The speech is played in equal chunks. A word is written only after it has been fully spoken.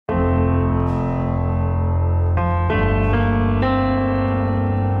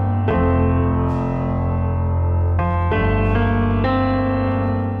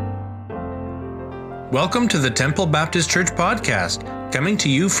Welcome to the Temple Baptist Church podcast, coming to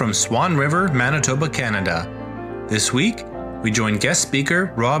you from Swan River, Manitoba, Canada. This week, we join guest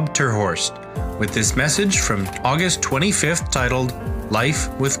speaker Rob Terhorst with this message from August 25th titled,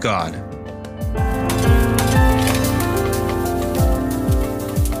 Life with God.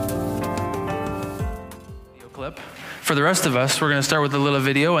 Video clip. For the rest of us, we're going to start with a little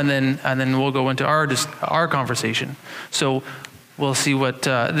video, and then we'll go into our conversation. So we'll see what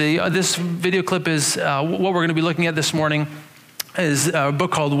this video clip is. What we're going to be looking at this morning is a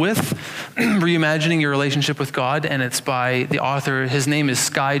book called With, Reimagining Your Relationship with God, and it's by the author. His name is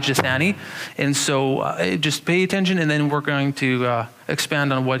Skye Jethani. And so just pay attention, and then we're going to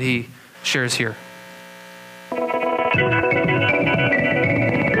expand on what he shares here.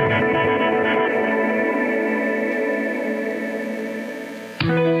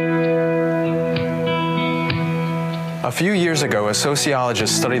 A few years ago, a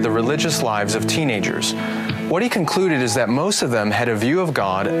sociologist studied the religious lives of teenagers. What he concluded is that most of them had a view of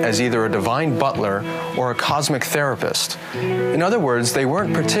God as either a divine butler or a cosmic therapist. In other words, they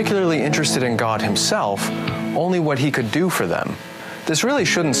weren't particularly interested in God himself, only what he could do for them. This really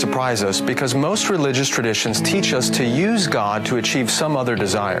shouldn't surprise us because most religious traditions teach us to use God to achieve some other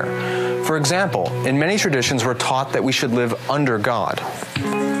desire. For example, in many traditions we're taught that we should live under God.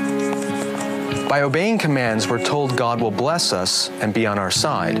 By obeying commands, we're told God will bless us and be on our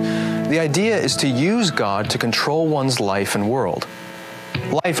side. The idea is to use God to control one's life and world.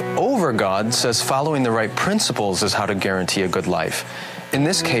 Life over God says following the right principles is how to guarantee a good life. In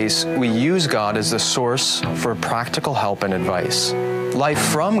this case, we use God as the source for practical help and advice. Life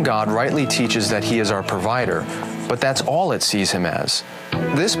from God rightly teaches that He is our provider, but that's all it sees Him as.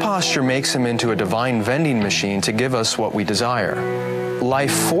 This posture makes Him into a divine vending machine to give us what we desire.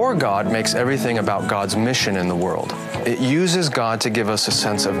 Life for God makes everything about God's mission in the world. It uses God to give us a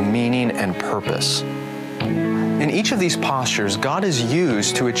sense of meaning and purpose. In each of these postures, God is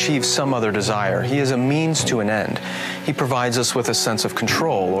used to achieve some other desire. He is a means to an end. He provides us with a sense of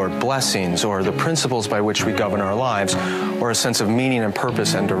control or blessings or the principles by which we govern our lives or a sense of meaning and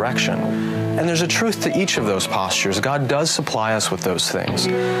purpose and direction. And there's a truth to each of those postures. God does supply us with those things.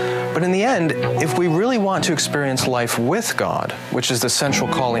 But in the end, if we really want to experience life with God, which is the central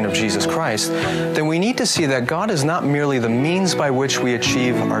calling of Jesus Christ, then we need to see that God is not merely the means by which we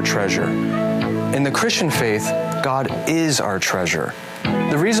achieve our treasure. In the Christian faith, God is our treasure.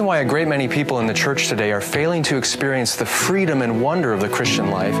 The reason why a great many people in the church today are failing to experience the freedom and wonder of the Christian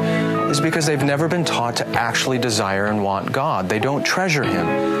life is because they've never been taught to actually desire and want God. They don't treasure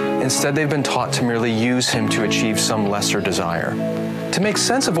Him. Instead, they've been taught to merely use Him to achieve some lesser desire. To make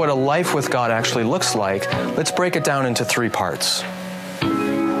sense of what a life with God actually looks like, let's break it down into three parts.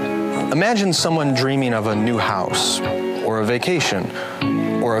 Imagine someone dreaming of a new house, or a vacation,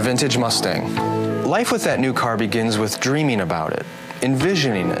 or a vintage Mustang. Life with that new car begins with dreaming about it,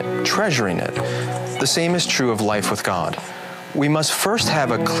 envisioning it, treasuring it. The same is true of life with God. We must first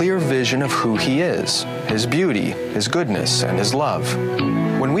have a clear vision of who He is, His beauty, His goodness, and His love.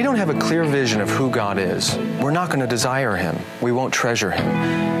 When we don't have a clear vision of who God is, we're not going to desire Him. We won't treasure Him.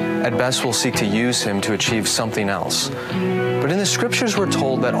 At best, we'll seek to use Him to achieve something else. But in the Scriptures, we're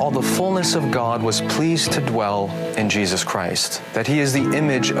told that all the fullness of God was pleased to dwell in Jesus Christ, that He is the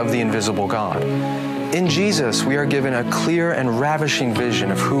image of the invisible God. In Jesus, we are given a clear and ravishing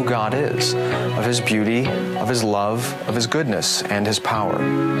vision of who God is, of His beauty, of His love, of His goodness, and His power.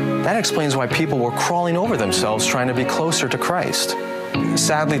 That explains why people were crawling over themselves trying to be closer to Christ.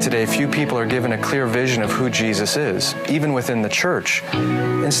 Sadly, today, few people are given a clear vision of who Jesus is, even within the church.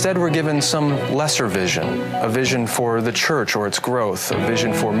 Instead, we're given some lesser vision, a vision for the church or its growth, a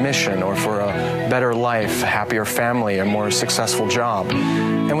vision for mission or for a better life, a happier family, a more successful job.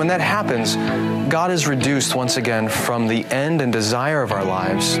 And when that happens, God is reduced once again from the end and desire of our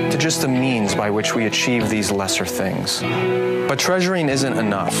lives to just the means by which we achieve these lesser things. But treasuring isn't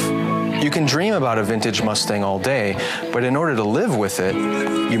enough. You can dream about a vintage Mustang all day, but in order to live with it,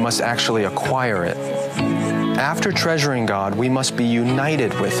 you must actually acquire it. After treasuring God, we must be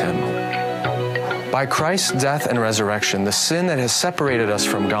united with Him. By Christ's death and resurrection, the sin that has separated us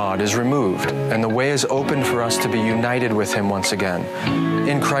from God is removed, and the way is open for us to be united with Him once again.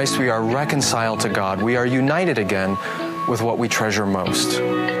 In Christ, we are reconciled to God. We are united again with what we treasure most.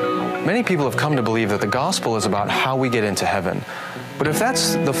 Many people have come to believe that the gospel is about how we get into heaven. But if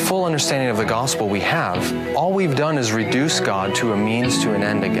that's the full understanding of the gospel we have, all we've done is reduce God to a means to an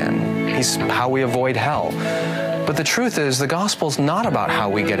end again. He's how we avoid hell. But But the truth is, the gospel's not about how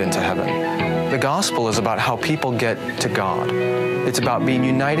we get into heaven. The gospel is about how people get to God. It's about being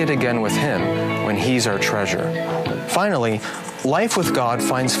united again with Him when He's our treasure. Finally, life with God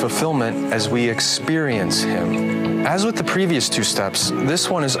finds fulfillment as we experience Him. As with the previous two steps, this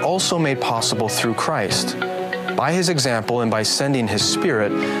one is also made possible through Christ. By His example and by sending His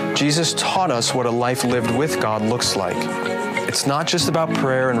Spirit, Jesus taught us what a life lived with God looks like. It's not just about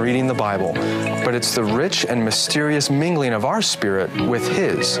prayer and reading the Bible, but it's the rich and mysterious mingling of our spirit with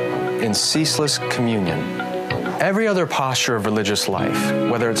His in ceaseless communion. Every other posture of religious life,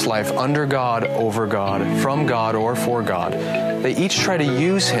 whether it's life under God, over God, from God, or for God, they each try to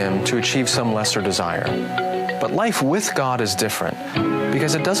use Him to achieve some lesser desire. But life with God is different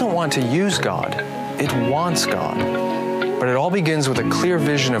because it doesn't want to use God. It wants God. But it all begins with a clear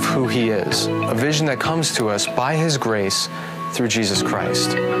vision of who He is, a vision that comes to us by His grace through Jesus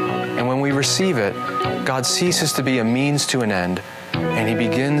Christ. And when we receive it, God ceases to be a means to an end, and He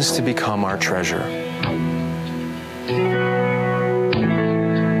begins to become our treasure.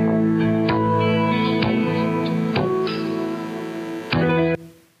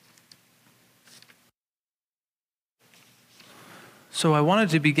 So I wanted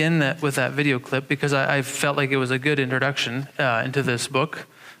to begin with that video clip because I felt like it was a good introduction into this book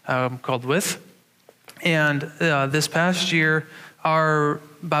called With. And this past year, our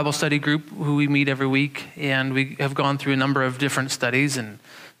Bible study group, who we meet every week, and we have gone through a number of different studies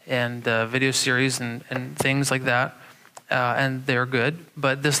and video series and things like that, and they're good.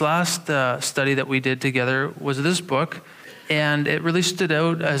 But this last study that we did together was this book, and it really stood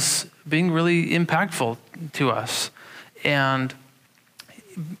out as being really impactful to us. And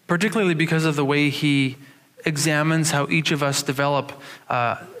particularly because of the way he examines how each of us develop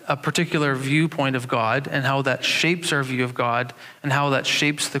a particular viewpoint of God and how that shapes our view of God and how that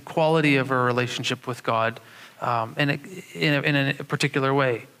shapes the quality of our relationship with God in a particular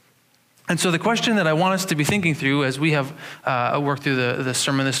way. And so the question that I want us to be thinking through as we have worked through the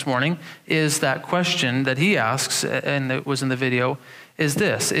sermon this morning is that question that he asks, and it was in the video, is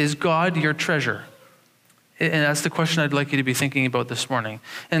this: is God your treasure? And that's the question I'd like you to be thinking about this morning.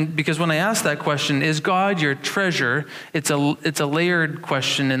 And because when I ask that question, is God your treasure? It's a layered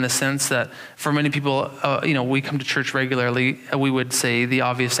question in the sense that for many people, we come to church regularly, we would say the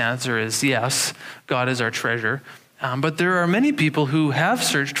obvious answer is yes, God is our treasure. But there are many people who have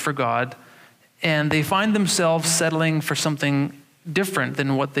searched for God and they find themselves settling for something different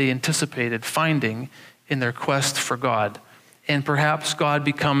than what they anticipated finding in their quest for God. And perhaps God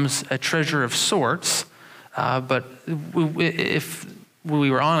becomes a treasure of sorts, but if we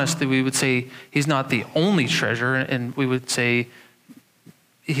were honest, we would say he's not the only treasure, and we would say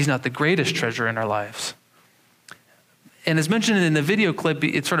he's not the greatest treasure in our lives. And as mentioned in the video clip,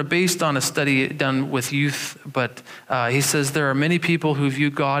 it's sort of based on a study done with youth, but he says there are many people who view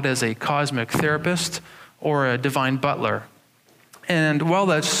God as a cosmic therapist or a divine butler. And while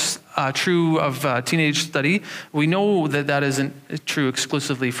that's true of teenage study, we know that that isn't true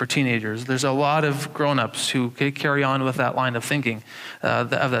exclusively for teenagers. There's a lot of grown-ups who carry on with that line of thinking,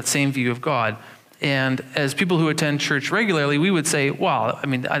 of that same view of God. And as people who attend church regularly, we would say, well, I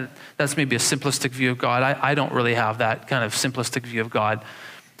mean, that's maybe a simplistic view of God. I don't really have that kind of simplistic view of God.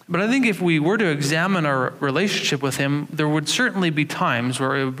 But I think if we were to examine our relationship with him, there would certainly be times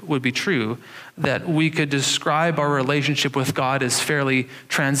where it would be true that we could describe our relationship with God as fairly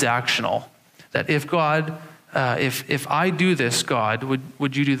transactional. That if God, if I do this, God,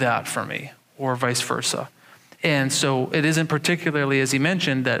 would you do that for me? Or vice versa. And so it isn't particularly, as he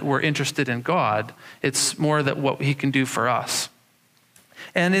mentioned, that we're interested in God. It's more that what he can do for us.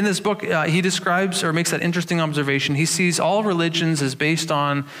 And in this book, he describes or makes that interesting observation. He sees all religions as based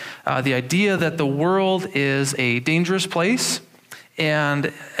on the idea that the world is a dangerous place.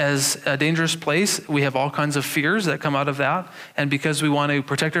 And as a dangerous place, we have all kinds of fears that come out of that. And because we want to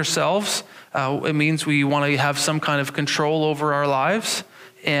protect ourselves, it means we want to have some kind of control over our lives.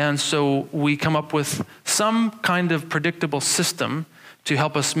 And so we come up with some kind of predictable system to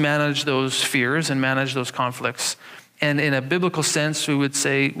help us manage those fears and manage those conflicts. And in a biblical sense, we would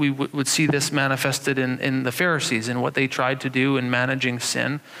say we would see this manifested in the Pharisees and what they tried to do in managing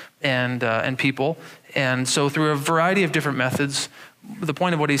sin and people. And so through a variety of different methods, the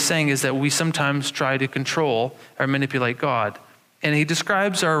point of what he's saying is that we sometimes try to control or manipulate God. And he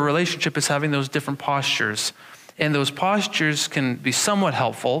describes our relationship as having those different postures. And those postures can be somewhat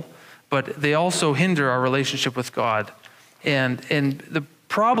helpful, but they also hinder our relationship with God. And the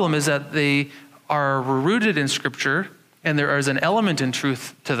problem is that they are rooted in Scripture, and there is an element in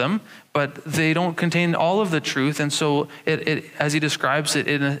truth to them, but they don't contain all of the truth. And so, it as he describes it,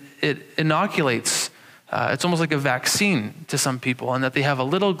 it inoculates it's almost like a vaccine to some people, and that they have a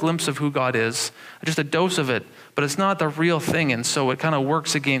little glimpse of who God is, just a dose of it, but it's not the real thing, and so it kind of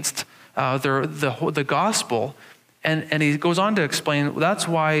works against the gospel. And he goes on to explain that's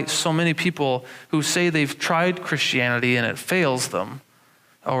why so many people who say they've tried Christianity and it fails them,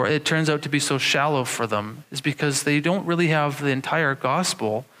 or it turns out to be so shallow for them, is because they don't really have the entire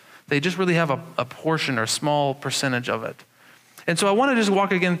gospel. They just really have a portion or small percentage of it. And so I want to just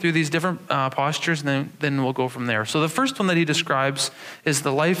walk again through these different postures, and then we'll go from there. So the first one that he describes is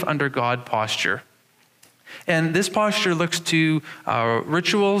the life under God posture. And this posture looks to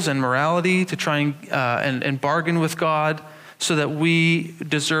rituals and morality to try and bargain with God so that we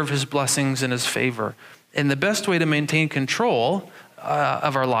deserve his blessings and his favor. And the best way to maintain control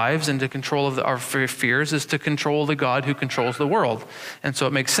of our lives and to control of our fears is to control the God who controls the world. And so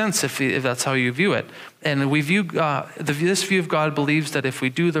it makes sense if that's how you view it. And we view this view of God believes that if we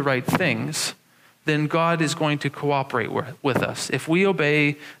do the right things, then God is going to cooperate with us. If we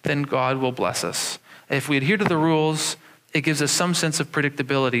obey, then God will bless us. If we adhere to the rules, it gives us some sense of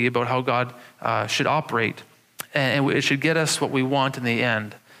predictability about how God should operate. And it should get us what we want in the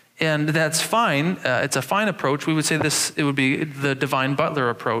end. And that's fine. It's a fine approach. We would say it would be the divine butler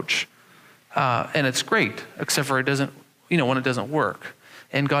approach. And it's great, except for it doesn't, when it doesn't work.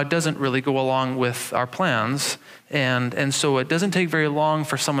 And God doesn't really go along with our plans. And so it doesn't take very long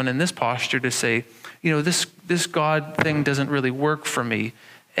for someone in this posture to say, this God thing doesn't really work for me.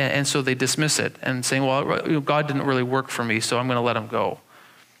 And so they dismiss it and saying, well, God didn't really work for me, so I'm going to let him go.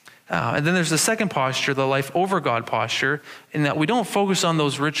 And then there's the second posture, the life over God posture, in that we don't focus on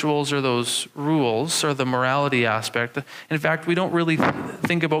those rituals or those rules or the morality aspect. In fact, we don't really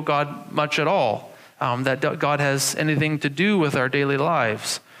think about God much at all, that God has anything to do with our daily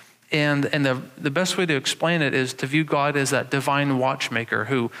lives. And the best way to explain it is to view God as that divine watchmaker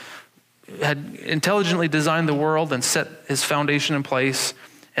who had intelligently designed the world and set his foundation in place,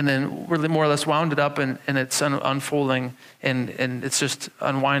 and then really more or less wound it up, and it's unfolding, and it's just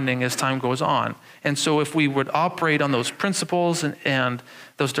unwinding as time goes on. And so if we would operate on those principles and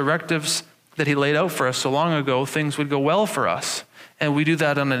those directives that he laid out for us so long ago, things would go well for us. And we do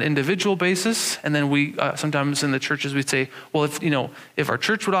that on an individual basis, and then we sometimes in the churches we say, well, if our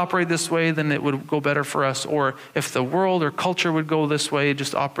church would operate this way, then it would go better for us. Or if the world or culture would go this way,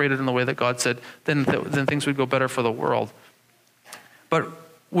 just operate it in the way that God said, then things would go better for the world. But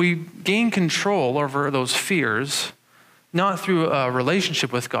we gain control over those fears, not through a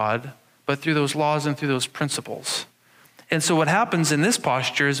relationship with God, but through those laws and through those principles. And so what happens in this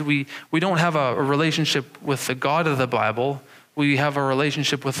posture is we don't have a relationship with the God of the Bible. We have a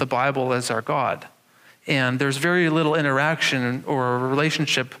relationship with the Bible as our God. And there's very little interaction or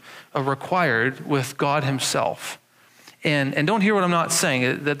relationship required with God himself. And don't hear what I'm not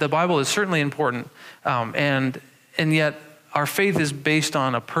saying, that the Bible is certainly important. And yet our faith is based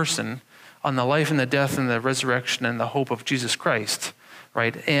on a person, on the life and the death and the resurrection and the hope of Jesus Christ,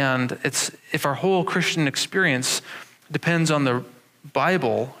 right? And if our whole Christian experience depends on the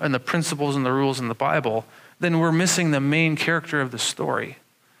Bible and the principles and the rules in the Bible, then we're missing the main character of the story.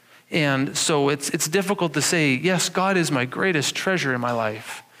 And so it's difficult to say, yes, God is my greatest treasure in my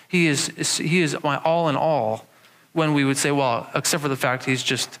life. He is my all in all, when we would say, well, except for the fact he's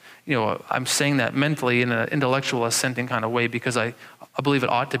just, I'm saying that mentally in an intellectual assenting kind of way because I believe it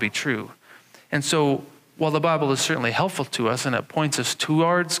ought to be true. And so while the Bible is certainly helpful to us and it points us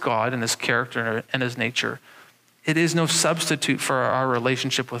towards God and his character and his nature, it is no substitute for our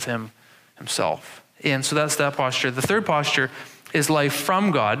relationship with him himself. And so that's that posture. The third posture is life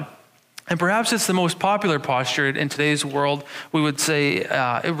from God. And perhaps it's the most popular posture in today's world. We would say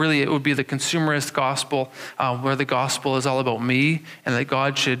it would be the consumerist gospel, where the gospel is all about me and that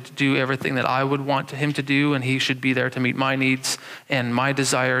God should do everything that I would want him to do, and he should be there to meet my needs and my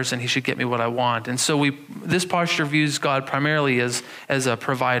desires, and he should get me what I want. And so this posture views God primarily as a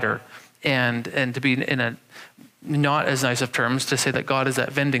provider, and to be in a not as nice of terms to say that God is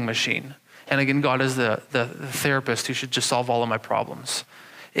that vending machine. And again, God is the therapist who should just solve all of my problems.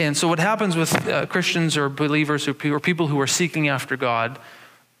 And so what happens with Christians or believers or people who are seeking after God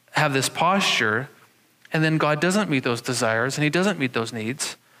have this posture, and then God doesn't meet those desires and he doesn't meet those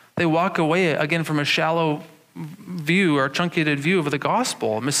needs. They walk away again from a shallow view or truncated view of the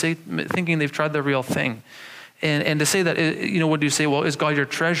gospel, thinking they've tried the real thing. And to say that, what do you say? Well, is God your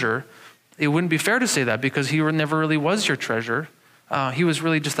treasure? It wouldn't be fair to say that because he never really was your treasure. He was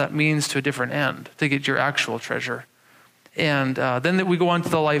really just that means to a different end, to get your actual treasure. And then we go on to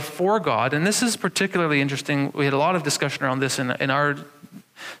the life for God. And this is particularly interesting. We had a lot of discussion around this in our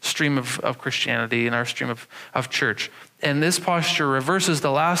stream of Christianity, in our stream of church. And this posture reverses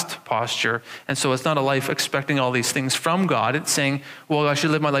the last posture. And so it's not a life expecting all these things from God. It's saying, well, I should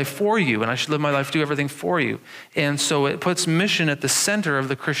live my life for you, and I should live my life, do everything for you. And so it puts mission at the center of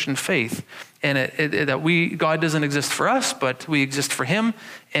the Christian faith. And God doesn't exist for us, but we exist for him.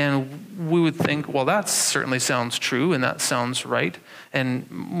 And we would think, well, that certainly sounds true, and that sounds right, and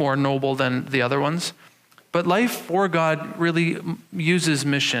more noble than the other ones. But life for God really uses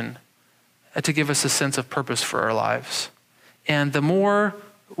mission to give us a sense of purpose for our lives. And the more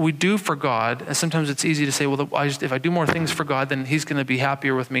we do for God, and sometimes it's easy to say, well, if I do more things for God, then he's going to be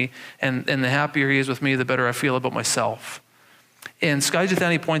happier with me. And the happier he is with me, the better I feel about myself. And Skye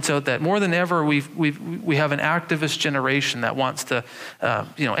Jethani points out that more than ever, we have an activist generation that wants to,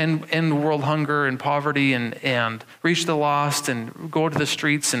 end world hunger and poverty and reach the lost and go to the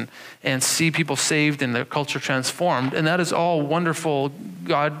streets and see people saved and their culture transformed. And that is all wonderful,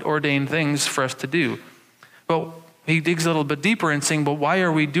 God-ordained things for us to do. But he digs a little bit deeper and saying, but why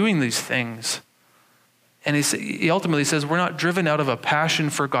are we doing these things? And he ultimately says, we're not driven out of a passion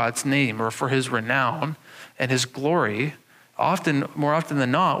for God's name or for his renown and his glory. More often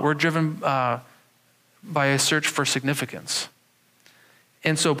than not, we're driven by a search for significance.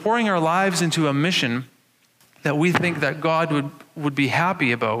 And so pouring our lives into a mission that we think that God would be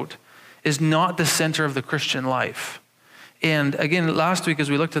happy about is not the center of the Christian life. And again, last week as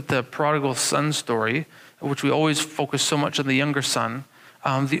we looked at the prodigal son story, which we always focus so much on the younger son,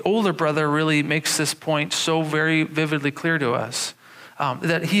 the older brother really makes this point so very vividly clear to us,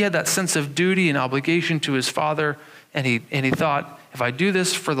 that he had that sense of duty and obligation to his father. And he thought, if I do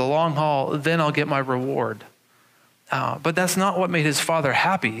this for the long haul, then I'll get my reward. But that's not what made his father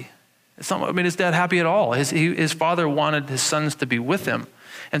happy. It's not what made his dad happy at all. His father wanted his sons to be with him.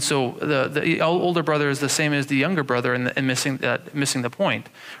 And so the older brother is the same as the younger brother in missing the point.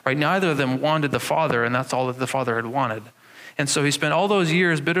 Right? Neither of them wanted the father, and that's all that the father had wanted. And so he spent all those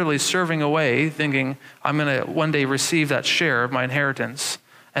years bitterly serving away, thinking, I'm going to one day receive that share of my inheritance.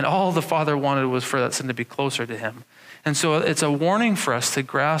 And all the father wanted was for that son to be closer to him. And so it's a warning for us to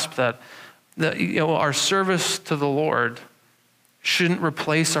grasp that our service to the Lord shouldn't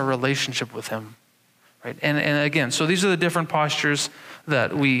replace our relationship with him. Right? And again, so these are the different postures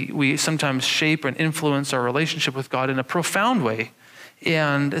that we sometimes shape and influence our relationship with God in a profound way.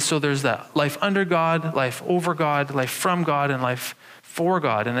 And so there's that life under God, life over God, life from God, and life for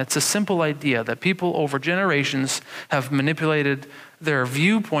God. And it's a simple idea that people over generations have manipulated their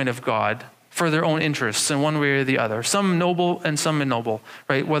viewpoint of God for their own interests in one way or the other, some noble and some ignoble,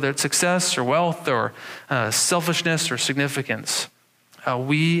 right? Whether it's success or wealth or selfishness or significance.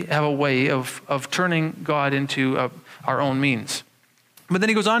 We have a way of turning God into our own means. But then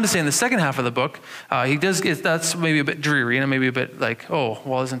he goes on to say in the second half of the book, that's maybe a bit dreary and maybe a bit like, oh,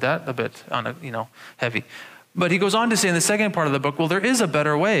 well, isn't that a bit heavy? But he goes on to say in the second part of the book, well, there is a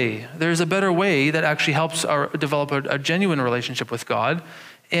better way. There's a better way that actually helps develop a genuine relationship with God.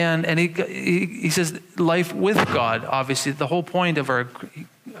 And he says life with God, obviously, the whole point of our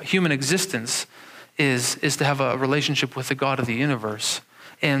human existence is to have a relationship with the God of the universe.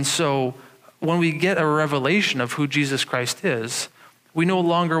 And so when we get a revelation of who Jesus Christ is, we no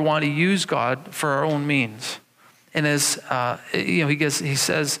longer want to use God for our own means. And as he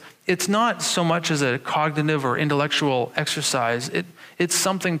says, it's not so much as a cognitive or intellectual exercise. It's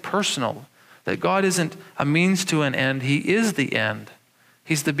something personal, that God isn't a means to an end. He is the end.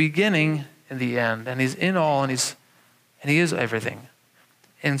 He's the beginning and the end, and he's in all, and he is everything.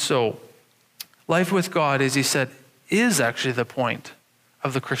 And so life with God, as he said, is actually the point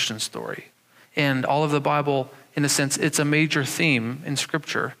of the Christian story. And all of the Bible, in a sense, it's a major theme in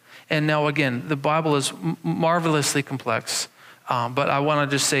Scripture. And now again, the Bible is marvelously complex, but I want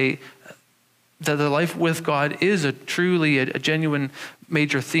to just say that the life with God is truly a genuine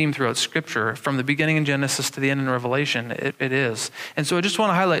major theme throughout Scripture, from the beginning in Genesis to the end in Revelation. It is. And so I just want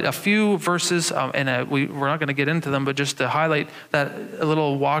to highlight a few verses, and we're not going to get into them, but just to highlight that a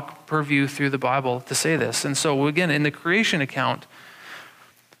little walk per view through the Bible to say this. And so again, in the creation account,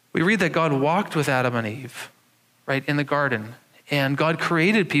 we read that God walked with Adam and Eve, right, in the garden. And God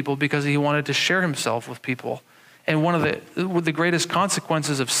created people because he wanted to share himself with people. And one of the greatest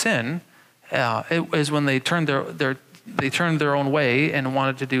consequences of sin is when they turned their own way and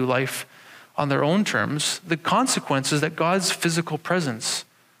wanted to do life on their own terms. The consequence is that God's physical presence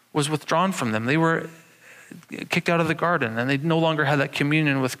was withdrawn from them. They were kicked out of the garden, and they no longer had that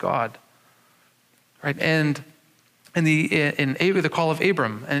communion with God. Right? And in the call of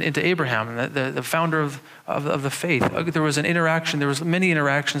Abram and into Abraham, the founder of the faith, there was an interaction. There was many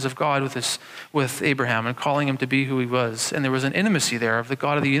interactions of God with Abraham and calling him to be who he was, and there was an intimacy there of the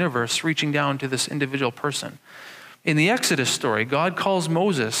God of the universe reaching down to this individual person. In the Exodus story, God calls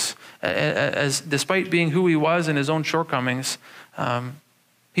Moses, as despite being who he was and his own shortcomings,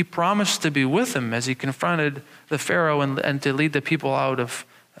 he promised to be with him as he confronted the Pharaoh and to lead the people out of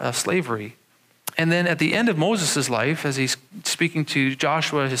slavery. And then at the end of Moses' life, as he's speaking to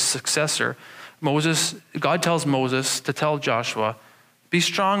Joshua, his successor, God tells Moses to tell Joshua, be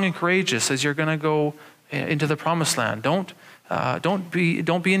strong and courageous as you're going to go into the promised land. Don't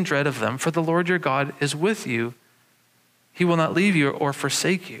be in dread of them, for the Lord your God is with you. He will not leave you or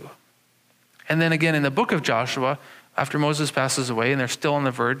forsake you. And then again in the book of Joshua, after Moses passes away and they're still on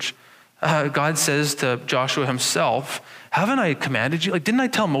the verge, God says to Joshua himself, haven't I commanded you? Like, didn't I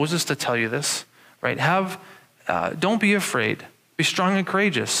tell Moses to tell you this? Right? Don't be afraid. Be strong and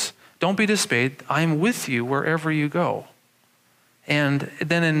courageous. Don't be dismayed. I am with you wherever you go. And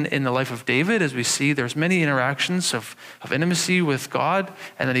then in the life of David, as we see, there's many interactions of intimacy with God,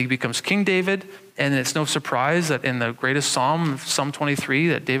 and then he becomes King David. And it's no surprise that in the greatest Psalm, Psalm 23,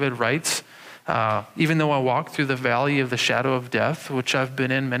 that David writes, even though I walk through the valley of the shadow of death, which I've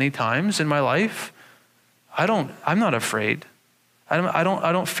been in many times in my life, I'm not afraid. I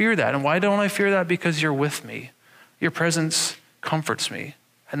don't fear that. And why don't I fear that? Because you're with me. Your presence comforts me.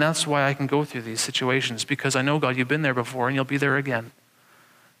 And that's why I can go through these situations, because I know, God, you've been there before and you'll be there again.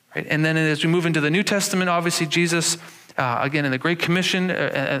 Right? And then as we move into the New Testament, obviously Jesus, again, in the Great Commission,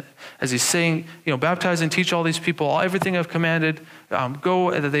 as he's saying, baptize and teach all these people, everything I've commanded,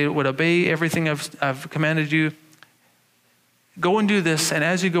 go, that they would obey everything I've commanded you. Go and do this, and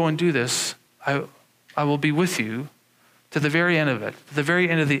as you go and do this, I will be with you to the very end of it, to the very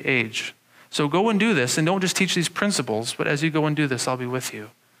end of the age. So go and do this, and don't just teach these principles, but as you go and do this, I'll be with you.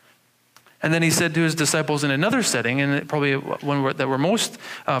 And then he said to his disciples in another setting, and probably one that we're most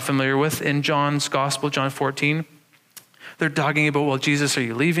familiar with in John's Gospel, John 14, they're talking about, well, Jesus, are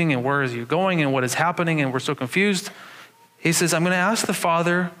you leaving, and where are you going, and what is happening, and we're so confused. He says, I'm going to ask the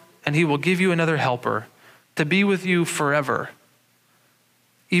Father, and he will give you another helper to be with you forever.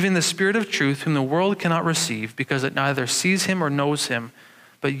 Even the Spirit of truth, whom the world cannot receive, because it neither sees him or knows him,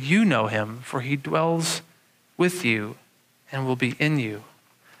 but you know him, for he dwells with you and will be in you.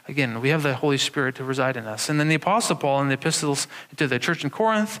 Again, we have the Holy Spirit to reside in us. And then the Apostle Paul in the epistles to the church in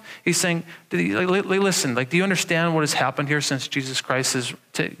Corinth, he's saying, listen, do you understand what has happened here since Jesus Christ has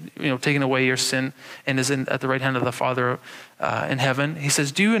taken away your sin and is at the right hand of the Father in heaven? He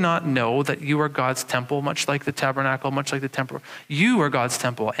says, do you not know that you are God's temple, much like the tabernacle, much like the temple? You are God's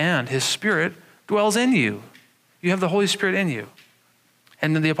temple, and his Spirit dwells in you. You have the Holy Spirit in you.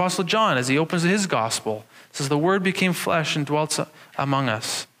 And then the Apostle John, as he opens his gospel, says, the Word became flesh and dwelt among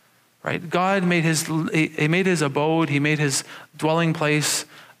us. Right? God made his abode, he made his dwelling place.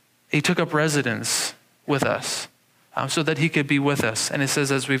 He took up residence with us so that he could be with us. And it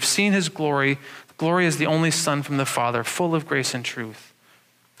says, as we've seen his glory, glory is the only Son from the Father, full of grace and truth.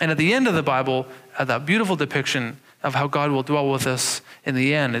 And at the end of the Bible, that beautiful depiction of how God will dwell with us in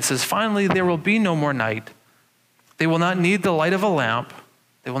the end, it says, finally, there will be no more night. They will not need the light of a lamp.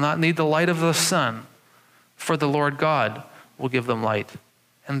 They will not need the light of the sun, for the Lord God will give them light.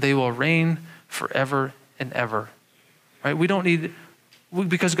 And they will reign forever and ever. Right? We don't need,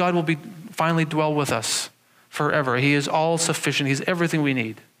 because God will finally dwell with us forever. He is all sufficient. He's everything we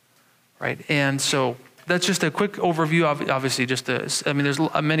need. Right? And so that's just a quick overview. Obviously, there's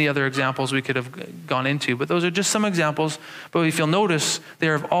many other examples we could have gone into, but those are just some examples. But if you'll notice,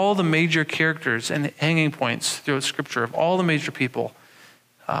 there are all the major characters and hanging points throughout Scripture of all the major people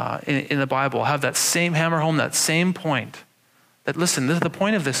in the Bible have that same hammer home, that same point. That listen, the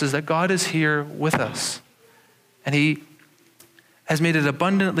point of this is that God is here with us. And he has made it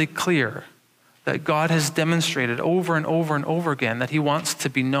abundantly clear that God has demonstrated over and over and over again that he wants to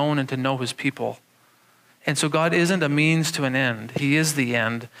be known and to know his people. And so God isn't a means to an end. He is the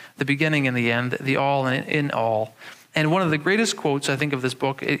end, the beginning and the end, the all and in all. And one of the greatest quotes, I think, of this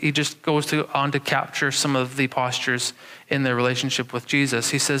book, he just goes on to capture some of the postures in the relationship with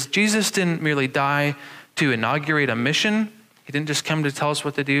Jesus. He says, Jesus didn't merely die to inaugurate a mission. He didn't just come to tell us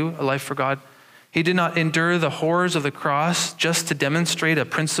what to do, a life for God. He did not endure the horrors of the cross just to demonstrate a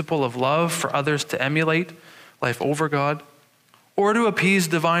principle of love for others to emulate, life over God, or to appease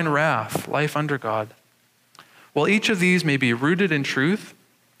divine wrath, life under God. While each of these may be rooted in truth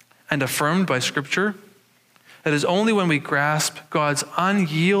and affirmed by Scripture, it is only when we grasp God's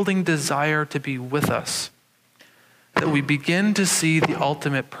unyielding desire to be with us that we begin to see the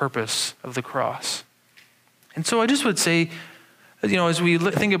ultimate purpose of the cross. And so I just would say, as we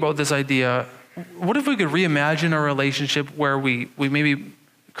think about this idea, what if we could reimagine our relationship where we maybe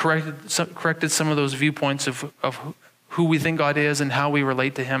corrected some of those viewpoints of who we think God is and how we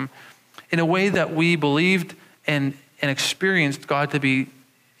relate to him in a way that we believed and experienced God to be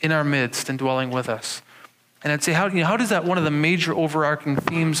in our midst and dwelling with us. And I'd say, how does that, one of the major overarching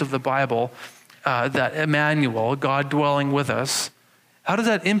themes of the Bible, that Emmanuel, God dwelling with us, how does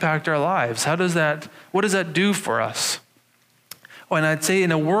that impact our lives? What does that do for us? Oh, and I'd say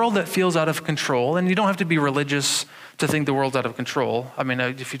in a world that feels out of control, and you don't have to be religious to think the world's out of control. I mean,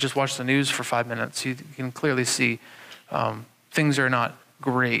 if you just watch the news for 5 minutes, you can clearly see things are not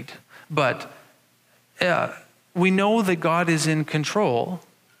great. But we know that God is in control.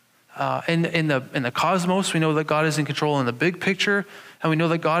 In the cosmos, we know that God is in control in the big picture, and we know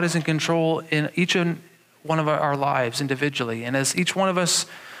that God is in control in each one of our lives individually. And as each one of us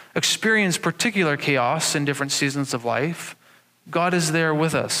experience particular chaos in different seasons of life, God is there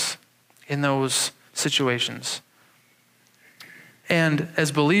with us in those situations. And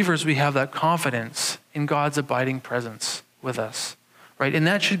as believers, we have that confidence in God's abiding presence with us, right? And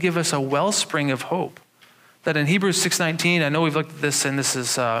that should give us a wellspring of hope. That in Hebrews 6:19, I know we've looked at this, and this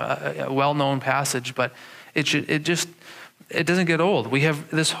is a well-known passage, but it doesn't get old. We have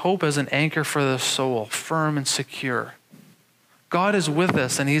this hope as an anchor for the soul, firm and secure. God is with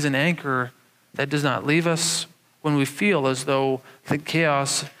us, and he's an anchor that does not leave us when we feel as though the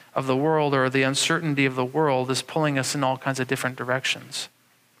chaos of the world or the uncertainty of the world is pulling us in all kinds of different directions.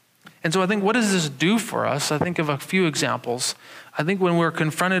 And so I think, what does this do for us? I think of a few examples. I think when we're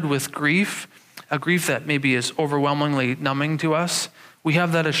confronted with grief, a grief that maybe is overwhelmingly numbing to us, we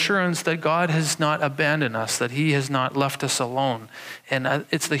have that assurance that God has not abandoned us, that he has not left us alone. And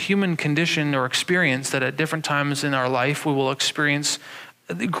it's the human condition or experience that at different times in our life we will experience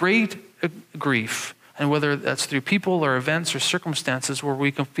great grief. And whether that's through people or events or circumstances where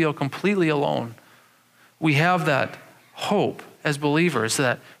we can feel completely alone, we have that hope as believers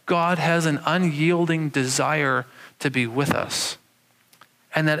that God has an unyielding desire to be with us.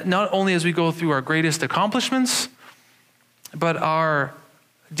 And that not only as we go through our greatest accomplishments, but our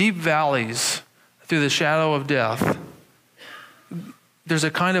deep valleys through the shadow of death, there's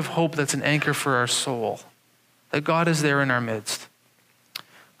a kind of hope that's an anchor for our soul, that God is there in our midst.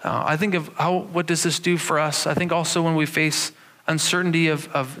 I think of what does this do for us? I think also when we face uncertainty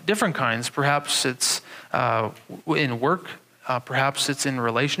of different kinds, perhaps it's in work, perhaps it's in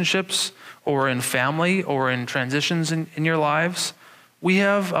relationships, or in family, or in transitions in your lives, we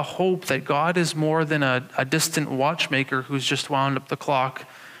have a hope that God is more than a distant watchmaker who's just wound up the clock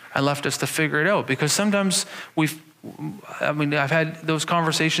and left us to figure it out. Because sometimes I've had those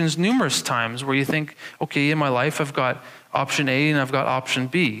conversations numerous times where you think, okay, in my life I've got option A and I've got option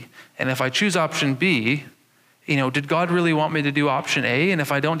B. And if I choose option B, did God really want me to do option A? And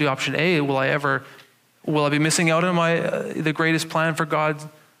if I don't do option A, will I be missing out on the greatest plan for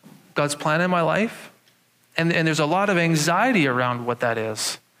God's plan in my life? And there's a lot of anxiety around what that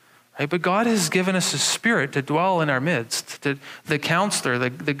is, right? But God has given us His Spirit to dwell in our midst, the counselor,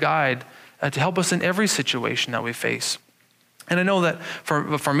 the guide, to help us in every situation that we face. And I know that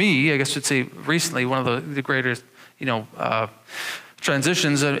for me, I guess I'd say recently, one of the greatest,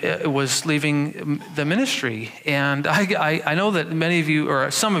 transitions was leaving the ministry. And I know that many of you, or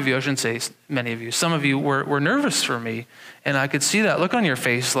some of you, I shouldn't say many of you, some of you were nervous for me. And I could see that look on your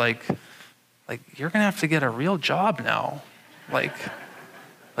face, like you're going to have to get a real job now. Like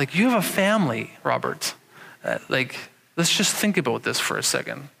you have a family, Robert. Let's just think about this for a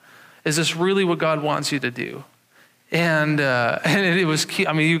second. Is this really what God wants you to do? And it was key.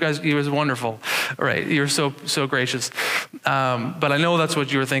 I mean, you guys, it was wonderful, right? You're so gracious. But I know that's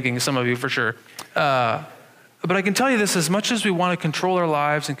what you were thinking, some of you for sure. But I can tell you this, as much as we want to control our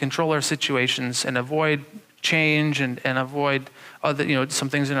lives and control our situations and avoid change and avoid some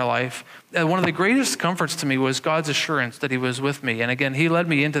things in our life, one of the greatest comforts to me was God's assurance that He was with me. And again, He led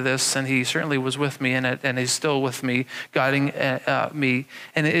me into this, and He certainly was with me in it, and He's still with me, guiding me.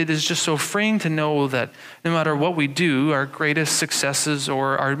 And it is just so freeing to know that no matter what we do, our greatest successes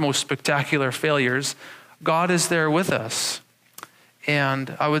or our most spectacular failures, God is there with us.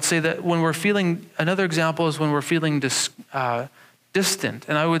 And I would say that when we're feeling, another example is when we're feeling distant,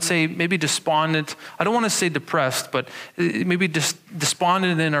 and I would say maybe despondent. I don't want to say depressed, but maybe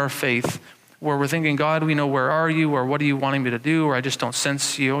despondent in our faith, where we're thinking, God, where are you, or what are you wanting me to do, or I just don't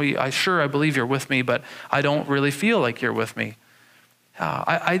sense you. I believe you're with me, but I don't really feel like you're with me.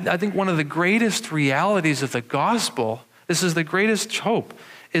 I think one of the greatest realities of the gospel, this is the greatest hope,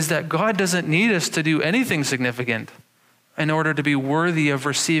 is that God doesn't need us to do anything significant in order to be worthy of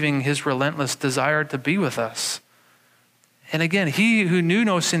receiving His relentless desire to be with us. And again, He who knew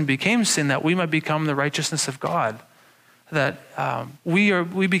no sin became sin, that we might become the righteousness of God. That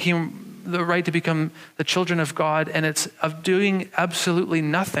we became the right to become the children of God, and it's of doing absolutely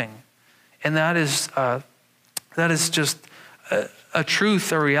nothing. And that is That is just a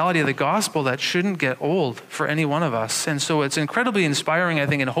truth, a reality of the gospel that shouldn't get old for any one of us. And so it's incredibly inspiring, I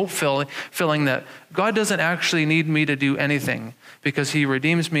think, and hope-filling that God doesn't actually need me to do anything, because he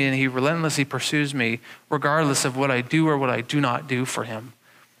redeems me and he relentlessly pursues me regardless of what I do or what I do not do for him.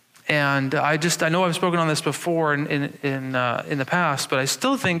 And I know I've spoken on this before in the past, but I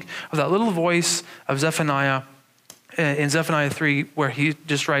still think of that little voice of Zephaniah in Zephaniah 3, where he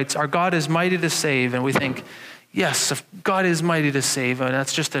just writes, "Our God is mighty to save," and we think, yes, if God is mighty to save, and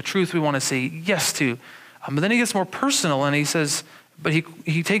that's just a truth we want to say yes to. But then he gets more personal and he says, but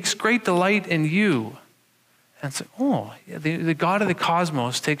he takes great delight in you. And so, the God of the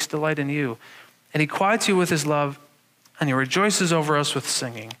cosmos takes delight in you. And he quiets you with his love, and he rejoices over us with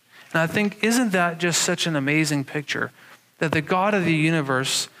singing. And I think, isn't that just such an amazing picture? That the God of the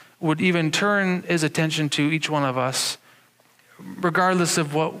universe would even turn his attention to each one of us, regardless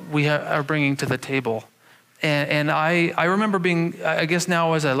of what we are bringing to the table. And I remember being, I guess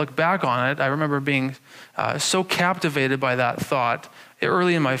now as I look back on it, I remember being so captivated by that thought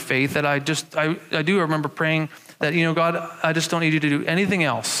early in my faith that I do remember praying that, God, I just don't need you to do anything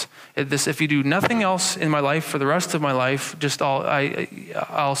else. If you do nothing else in my life for the rest of my life,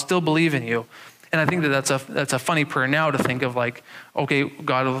 I'll still believe in you. And I think that's a funny prayer now to think of, like, okay,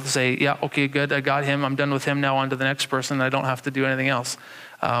 God will say, yeah, okay, good, I got him, I'm done with him, now on to the next person, I don't have to do anything else.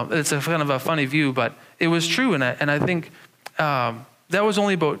 It's a kind of a funny view, but it was true. And I think that was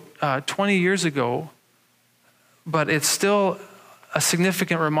only about 20 years ago, but it's still a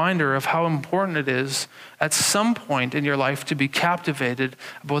significant reminder of how important it is at some point in your life to be captivated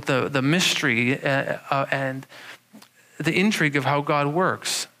about the mystery and the intrigue of how God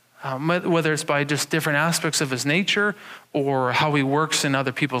works. Whether it's by just different aspects of his nature, or how he works in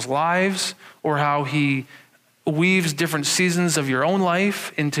other people's lives, or how he weaves different seasons of your own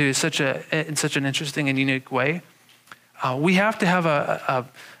life into such an interesting and unique way. We have to have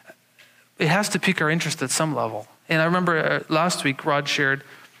it has to pique our interest at some level. And I remember last week Rod shared,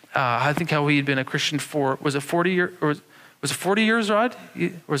 I think, how he had been a Christian for, was it 40 years, or was it 40 years, Rod? Or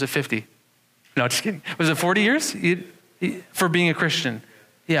was it 50? No, just kidding. Was it 40 years for being a Christian?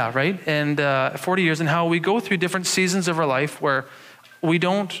 Yeah, right? And 40 years, and how we go through different seasons of our life where we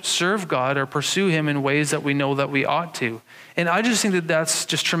don't serve God or pursue him in ways that we know that we ought to. And I just think that that's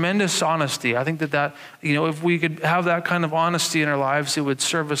just tremendous honesty. I think that if we could have that kind of honesty in our lives, it would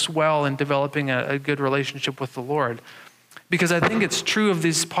serve us well in developing a good relationship with the Lord. Because I think it's true of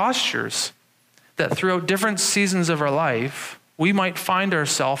these postures that throughout different seasons of our life, we might find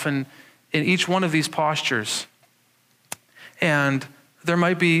ourselves in each one of these postures. And there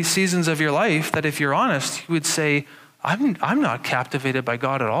might be seasons of your life that, if you're honest, you would say, I'm not captivated by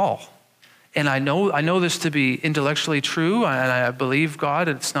God at all. And I know this to be intellectually true, and I believe God.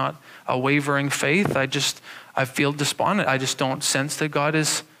 It's not a wavering faith. I feel despondent. I just don't sense that God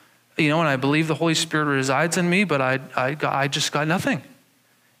is, and I believe the Holy Spirit resides in me, but I just got nothing.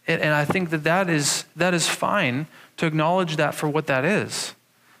 And I think that is fine to acknowledge that for what that is.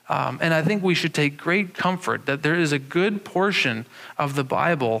 And I think we should take great comfort that there is a good portion of the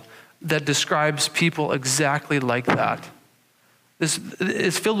Bible that describes people exactly like that. This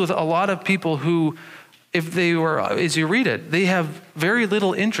is filled with a lot of people who, if they were, as you read it, they have very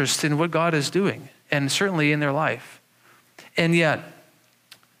little interest in what God is doing, and certainly in their life. And yet,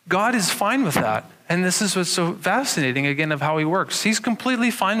 God is fine with that. And this is what's so fascinating, again, of how he works. He's completely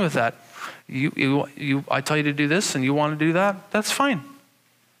fine with that. I tell you to do this, and you want to do that, that's fine.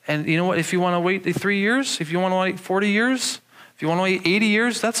 And you know what? If you want to wait 3 years, if you want to wait 40 years, if you want to wait 80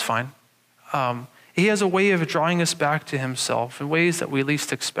 years, that's fine. He has a way of drawing us back to himself in ways that we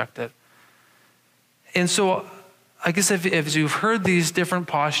least expect it. And so I guess if you've heard these different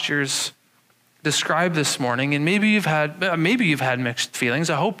postures described this morning, and maybe you've had mixed feelings,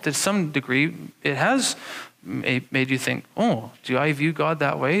 I hope that to some degree it has made you think, oh, do I view God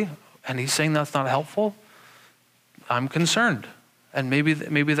that way? And he's saying that's not helpful? I'm concerned. And maybe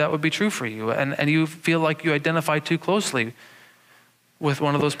that would be true for you. And you feel like you identify too closely with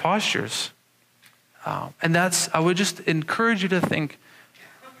one of those postures. And I would just encourage you to think,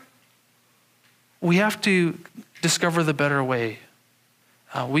 we have to discover the better way.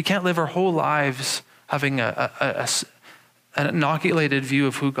 We can't live our whole lives having an inoculated view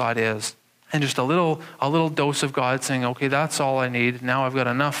of who God is, and just a little dose of God saying, okay, that's all I need. Now I've got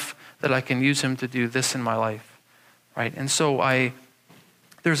enough that I can use him to do this in my life, right? And so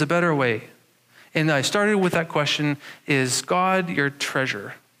there's a better way. And I started with that question, is God your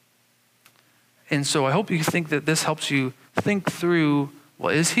treasure? And so I hope you think that this helps you think through,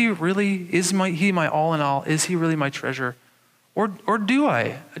 well, is he my all in all? Is he really my treasure? Or do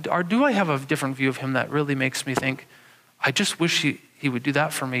I? Or do I have a different view of him that really makes me think, I just wish he would do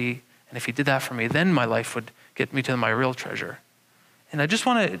that for me, and if he did that for me, then my life would get me to my real treasure. And I just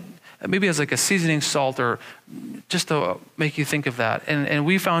want to, maybe as like a seasoning salt, or just to make you think of that. And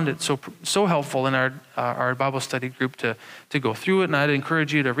we found it so helpful in our Bible study group to go through it, and I'd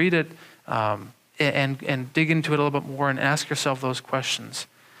encourage you to read it and dig into it a little bit more and ask yourself those questions.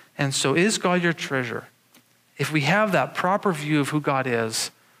 And so, is God your treasure? If we have that proper view of who God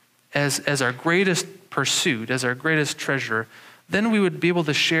is as our greatest pursuit, as our greatest treasure, then we would be able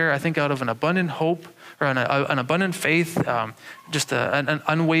to share, I think, out of an abundant hope, or an abundant faith, just an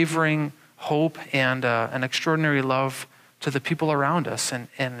unwavering hope and an extraordinary love to the people around us. And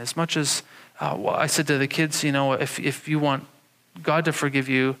as much as I said to the kids, if you want God to forgive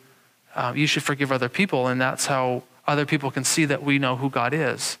you, you should forgive other people, and that's how other people can see that we know who God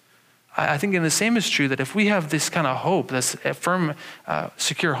is. I think the same is true, that if we have this kind of hope, this firm,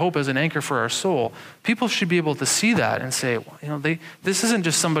 secure hope as an anchor for our soul, people should be able to see that and say, this isn't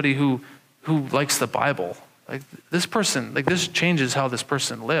just somebody who likes the Bible. Like this person, this changes how this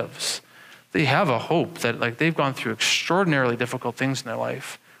person lives. They have a hope that they've gone through extraordinarily difficult things in their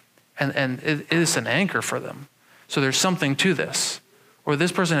life, and it is an anchor for them. So there's something to this, or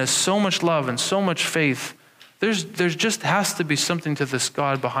this person has so much love and so much faith. There's just has to be something to this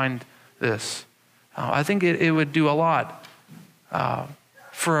God behind this. I think it would do a lot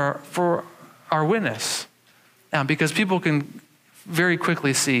for our witness, because people can very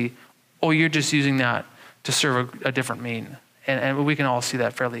quickly see, oh, you're just using that to serve a different mean. And we can all see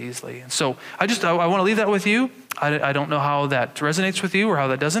that fairly easily. And so I want to leave that with you. I don't know how that resonates with you or how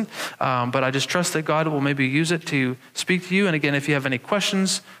that doesn't, but I just trust that God will maybe use it to speak to you. And again, if you have any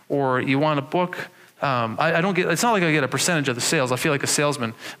questions or you want a book, it's not like I get a percentage of the sales. I feel like a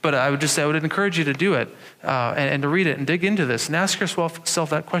salesman, but I would encourage you to do it and to read it and dig into this and ask yourself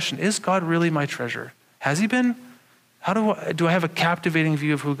that question: is God really my treasure? Has he been? How do I have a captivating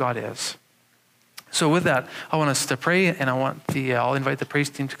view of who God is? So with that, I want us to pray, and I'll invite the praise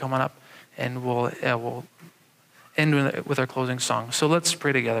team to come on up, and we'll end with our closing song. So let's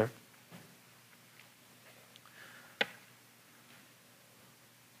pray together.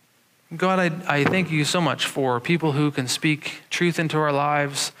 God, I thank you so much for people who can speak truth into our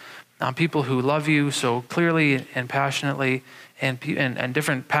lives, people who love you so clearly and passionately, and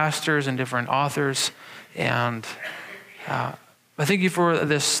different pastors and different authors. And I thank you for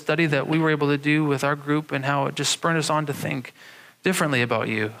this study that we were able to do with our group, and how it just spurred us on to think differently about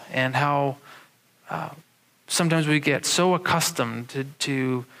you, and how sometimes we get so accustomed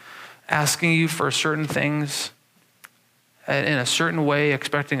to asking you for certain things in a certain way,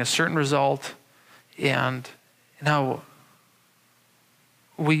 expecting a certain result, and how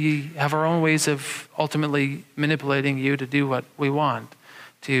we have our own ways of ultimately manipulating you to do what we want,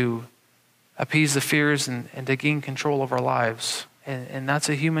 to appease the fears and to gain control of our lives. And that's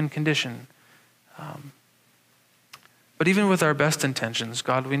a human condition. But even with our best intentions,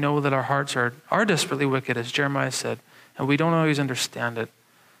 God, we know that our hearts are desperately wicked, as Jeremiah said, and we don't always understand it.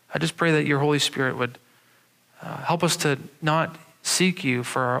 I just pray that your Holy Spirit would help us to not seek you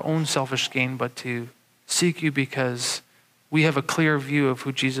for our own selfish gain, but to seek you because we have a clear view of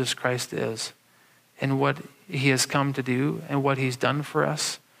who Jesus Christ is, and what he has come to do, and what he's done for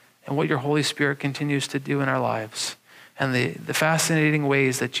us, and what your Holy Spirit continues to do in our lives, and the fascinating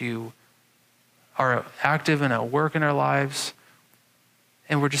ways that you are active and at work in our lives.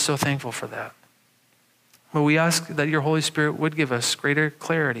 And we're just so thankful for that. But we ask that your Holy Spirit would give us greater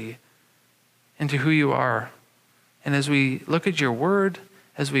clarity into who you are. And as we look at your word,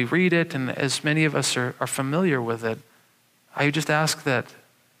 as we read it, and as many of us are familiar with it, I just ask that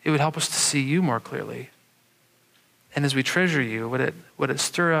it would help us to see you more clearly. And as we treasure you, would it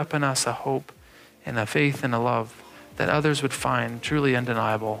stir up in us a hope and a faith and a love that others would find truly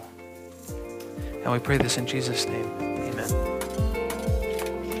undeniable. And we pray this in Jesus' name. Amen.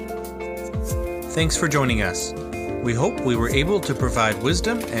 Thanks for joining us. We hope we were able to provide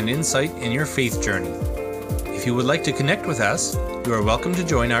wisdom and insight in your faith journey. If you would like to connect with us, you are welcome to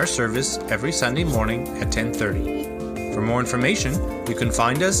join our service every Sunday morning at 10:30. For more information, you can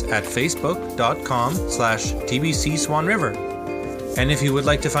find us at facebook.com/TBC Swan River. And if you would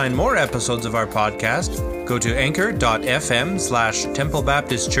like to find more episodes of our podcast, go to anchor.fm/Temple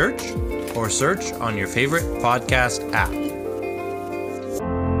Baptist Church or search on your favorite podcast app.